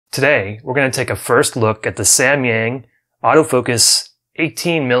Today, we're going to take a first look at the Samyang autofocus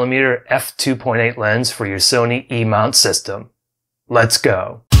 18mm f2.8 lens for your Sony E Mount system. Let's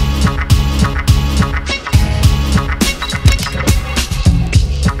go!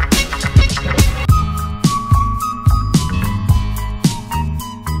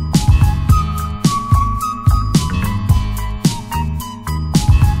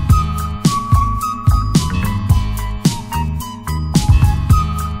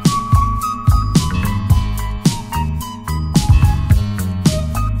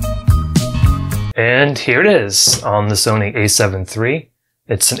 And here it is on the Sony a7 III.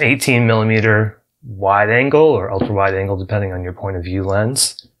 It's an 18mm wide angle or ultra wide angle depending on your point of view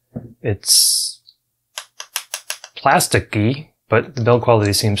lens. It's plasticky, but the build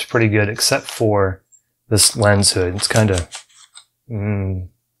quality seems pretty good except for this lens hood. It's kind of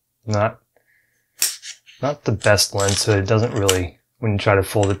not the best lens hood. It doesn't really, when you try to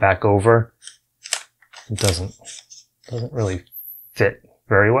fold it back over, it doesn't really fit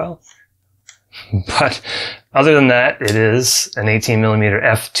very well. But other than that, it is an 18mm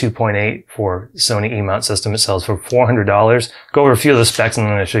f2.8 for Sony E Mount system. It sells for $400. Go over a few of the specs and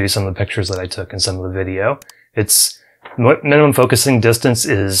I'm going to show you some of the pictures that I took in some of the video. Its minimum focusing distance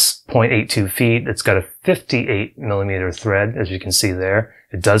is 0.82 feet. It's got a 58mm thread, as you can see there.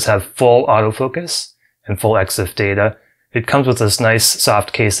 It does have full autofocus and full EXIF data. It comes with this nice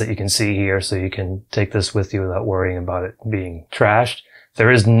soft case that you can see here, so you can take this with you without worrying about it being trashed. There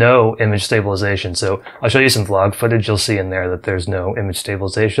is no image stabilization, so I'll show you some vlog footage. You'll see in there that there's no image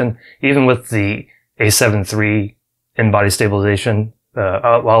stabilization. Even with the a7 III in-body stabilization,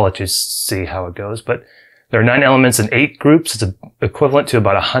 I'll let you see how it goes. But there are 9 elements in 8 groups. It's equivalent to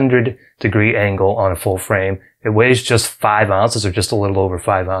about a 100-degree angle on a full frame. It weighs just 5 ounces, or just a little over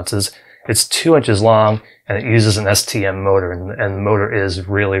 5 ounces. It's 2 inches long, and it uses an STM motor, and the motor is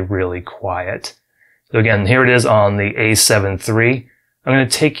really, really quiet. So again, here it is on the a7 III. I'm going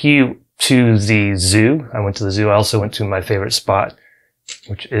to take you to the zoo. I went to the zoo. I also went to my favorite spot,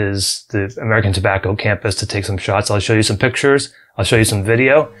 which is the American Tobacco campus, to take some shots. I'll show you some pictures. I'll show you some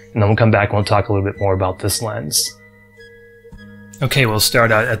video, and then we'll come back and we'll talk a little bit more about this lens. Okay, we'll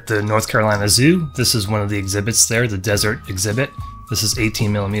start out at the North Carolina Zoo. This is one of the exhibits there, the desert exhibit. This is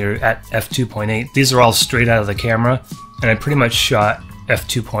 18mm at f2.8. These are all straight out of the camera, and I pretty much shot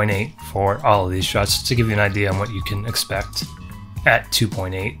f2.8 for all of these shots to give you an idea on what you can expect at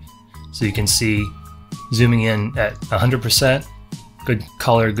 2.8. So you can see zooming in at 100%, good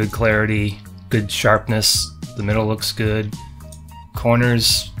color, good clarity, good sharpness. The middle looks good.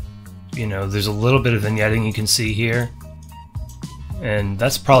 Corners, you know, there's a little bit of vignetting you can see here. And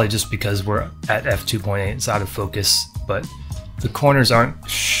that's probably just because we're at f2.8, it's out of focus, but the corners aren't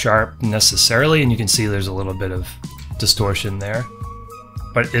sharp necessarily, and you can see there's a little bit of distortion there.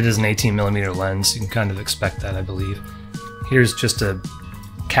 But it is an 18mm lens, you can kind of expect that, I believe. Here's just a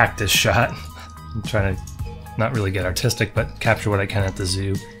cactus shot. I'm trying to not really get artistic, but capture what I can at the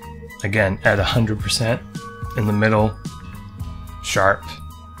zoo. Again, at 100%. In the middle, sharp.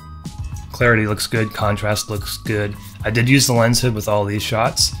 Clarity looks good, contrast looks good. I did use the lens hood with all these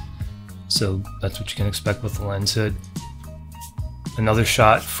shots, so that's what you can expect with the lens hood. Another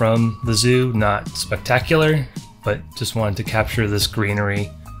shot from the zoo, not spectacular, but just wanted to capture this greenery.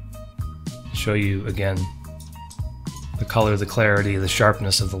 Show you again the color, the clarity, the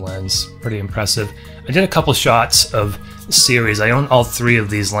sharpness of the lens. Pretty impressive. I did a couple shots of series. I own all 3 of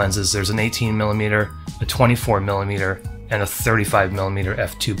these lenses. There's an 18mm, a 24mm, and a 35mm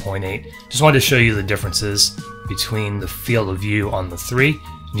f2.8. Just wanted to show you the differences between the field of view on the 3.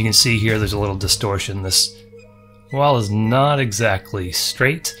 And you can see here there's a little distortion. This wall is not exactly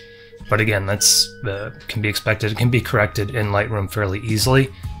straight, but again, that's can be expected. It can be corrected in Lightroom fairly easily.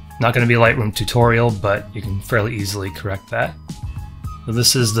 Not going to be a Lightroom tutorial, but you can fairly easily correct that. So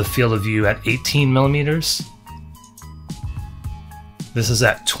this is the field of view at 18mm. This is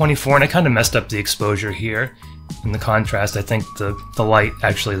at 24, and I kind of messed up the exposure here. In the contrast, I think the light,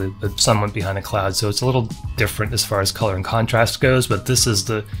 actually the sun went behind a cloud, so it's a little different as far as color and contrast goes, but this is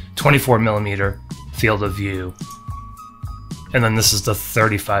the 24mm field of view. And then this is the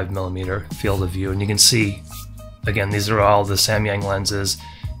 35mm field of view, and you can see, again, these are all the Samyang lenses,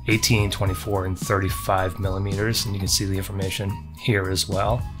 18, 24, and 35mm, and you can see the information here as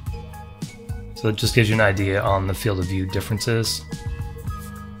well. So it just gives you an idea on the field of view differences.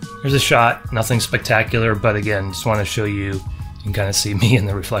 Here's a shot, nothing spectacular, but again, just want to show you, you can kind of see me in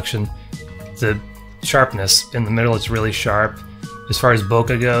the reflection. The sharpness in the middle, it's really sharp. As far as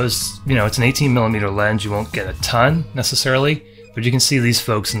bokeh goes, you know, it's an 18mm lens, you won't get a ton necessarily, but you can see these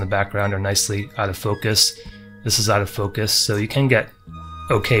folks in the background are nicely out of focus. This is out of focus, so you can get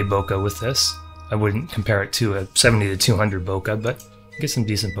okay bokeh with this. I wouldn't compare it to a 70 to 200 bokeh, but get some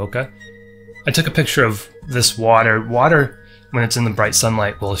decent bokeh. I took a picture of this water. Water, when it's in the bright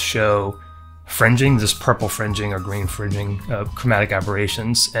sunlight, will show fringing, this purple fringing or green fringing, chromatic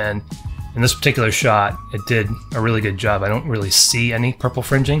aberrations. And in this particular shot, it did a really good job. I don't really see any purple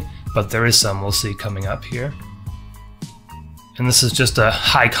fringing, but there is some we'll see coming up here. And this is just a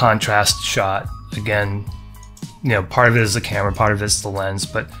high contrast shot. Again, you know, part of it is the camera, part of it is the lens,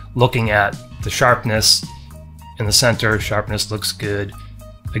 but looking at the sharpness in the center, sharpness looks good.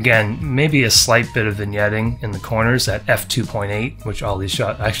 Again, maybe a slight bit of vignetting in the corners at f2.8, which all these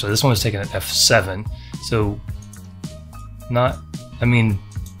shots, actually this one was taken at f7, so not, I mean,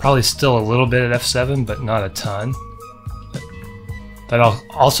 probably still a little bit at f7, but not a ton. That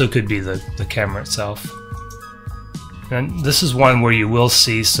also could be the camera itself. And this is one where you will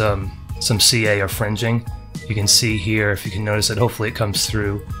see some CA or fringing. You can see here, if you can notice it, hopefully it comes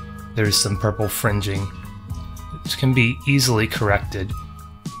through, there's some purple fringing, which can be easily corrected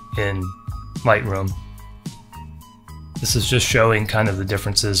in Lightroom. This is just showing kind of the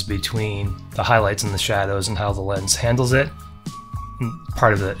differences between the highlights and the shadows and how the lens handles it. And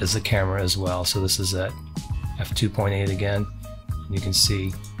part of it is the camera as well. So this is at f2.8 again. You can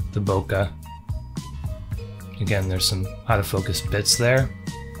see the bokeh. Again, there's some out of focus bits there.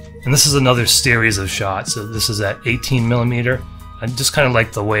 And this is another series of shots. So this is at 18mm. I just kind of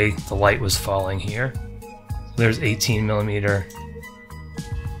like the way the light was falling here. So there's 18mm.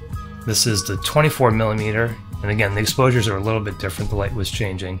 This is the 24mm. And again, the exposures are a little bit different. The light was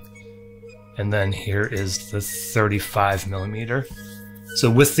changing. And then here is the 35mm.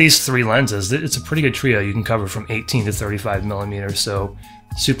 So with these three lenses, it's a pretty good trio. You can cover from 18 to 35mm. So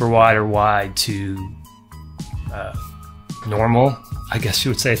super wide or wide to normal, I guess you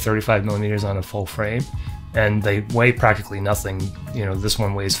would say, 35mm on a full frame, and they weigh practically nothing. You know, this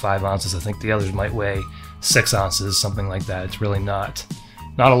one weighs 5 ounces. I think the others might weigh 6 ounces, something like that. It's really not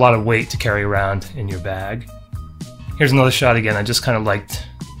a lot of weight to carry around in your bag. Here's another shot again. I just kind of liked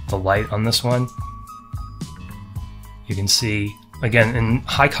the light on this one. You can see, again, in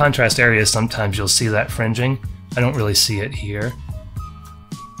high contrast areas, sometimes you'll see that fringing. I don't really see it here.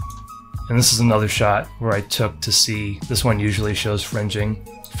 And this is another shot where I took to see, this one usually shows fringing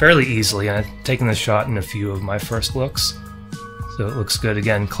fairly easily, and I've taken this shot in a few of my first looks. So it looks good.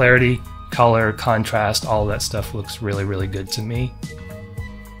 Again, clarity, color, contrast, all of that stuff looks really, really good to me.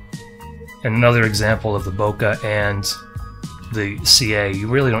 And another example of the bokeh and the CA, you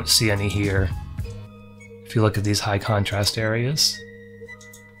really don't see any here if you look at these high contrast areas.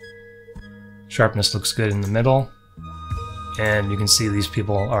 Sharpness looks good in the middle. And you can see these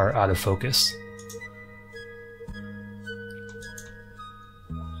people are out of focus.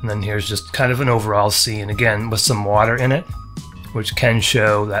 And then here's just kind of an overall scene, again, with some water in it, which can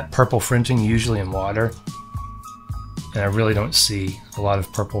show that purple fringing, usually in water. And I really don't see a lot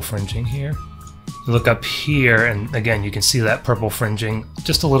of purple fringing here. You look up here, and again, you can see that purple fringing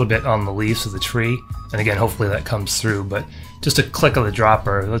just a little bit on the leaves of the tree. And again, hopefully that comes through, but just a click of the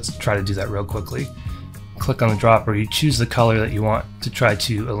dropper, let's try to do that real quickly. Click on the dropper, you choose the color that you want to try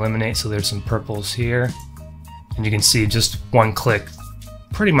to eliminate, so there's some purples here. And you can see just one click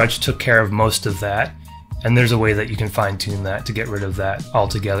pretty much took care of most of that. And there's a way that you can fine tune that to get rid of that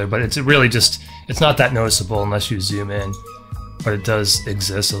altogether, but it's really just, it's not that noticeable unless you zoom in, but it does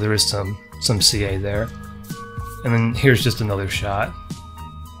exist, so there is some CA there. And then here's just another shot,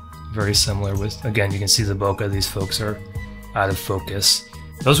 very similar with, again, you can see the bokeh, these folks are out of focus.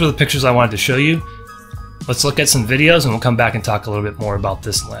 Those were the pictures I wanted to show you. Let's look at some videos and we'll come back and talk a little bit more about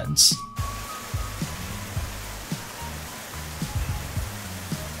this lens.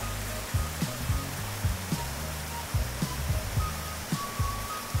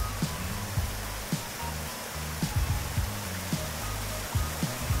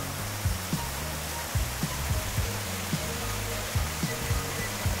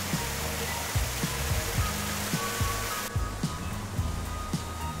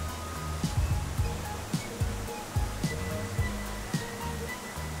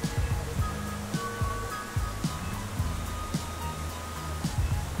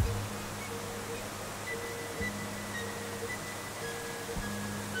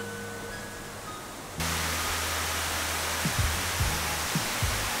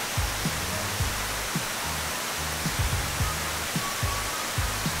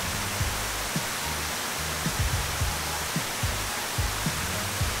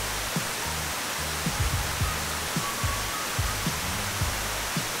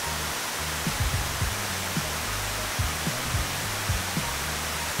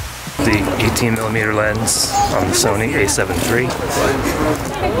 18mm lens on the Sony A7 III,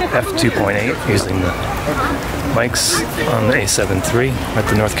 f2.8 using the mics on the A7 III at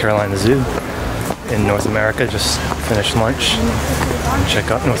the North Carolina Zoo in North America. Just finished lunch and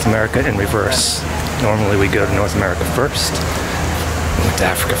check out North America in reverse. Normally we go to North America first. We went to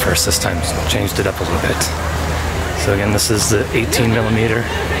Africa first this time, changed it up a little bit. So again, this is the 18mm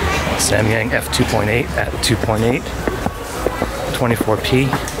Samyang f2.8 at 2.8, 24p,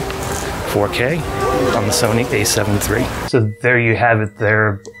 4K on the Sony A7 III. So there you have it.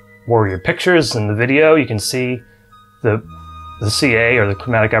 There were your pictures in the video. You can see the CA, or the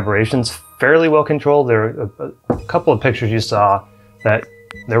chromatic aberrations, fairly well controlled. There are a couple of pictures you saw that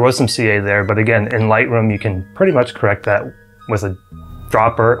there was some CA there, but again, in Lightroom you can pretty much correct that with a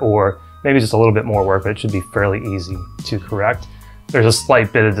dropper, or maybe just a little bit more work, but it should be fairly easy to correct. There's a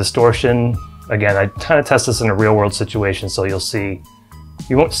slight bit of distortion. Again, I kind of test this in a real world situation, so you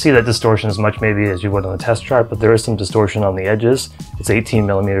won't see that distortion as much maybe as you would on a test chart, but there is some distortion on the edges. It's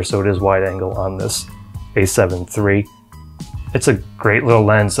 18mm, so it is wide angle on this A7 III. It's a great little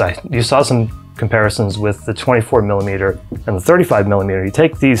lens. You saw some comparisons with the 24mm and the 35mm. You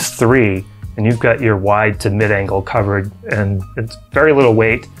take these three and you've got your wide to mid angle covered, and it's very little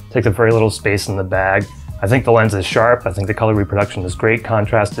weight, takes up very little space in the bag. I think the lens is sharp. I think the color reproduction is great.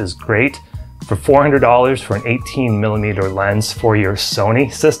 Contrast is great. For $400 for an 18mm lens for your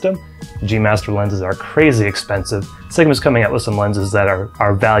Sony system, G Master lenses are crazy expensive. Sigma's coming out with some lenses that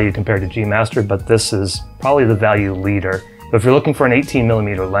are value compared to G Master, but this is probably the value leader. But if you're looking for an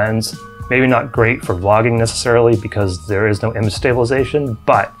 18mm lens, maybe not great for vlogging necessarily because there is no image stabilization,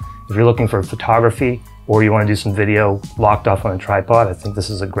 but if you're looking for photography or you want to do some video locked off on a tripod, I think this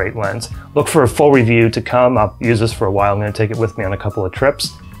is a great lens. Look for a full review to come. I'll use this for a while. I'm going to take it with me on a couple of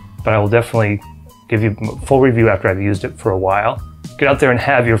trips, but I will definitely give you a full review after I've used it for a while. Get out there and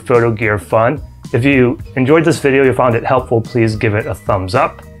have your photo gear fun. If you enjoyed this video, you found it helpful, please give it a thumbs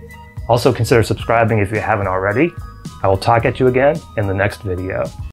up. Also consider subscribing if you haven't already. I will talk at you again in the next video.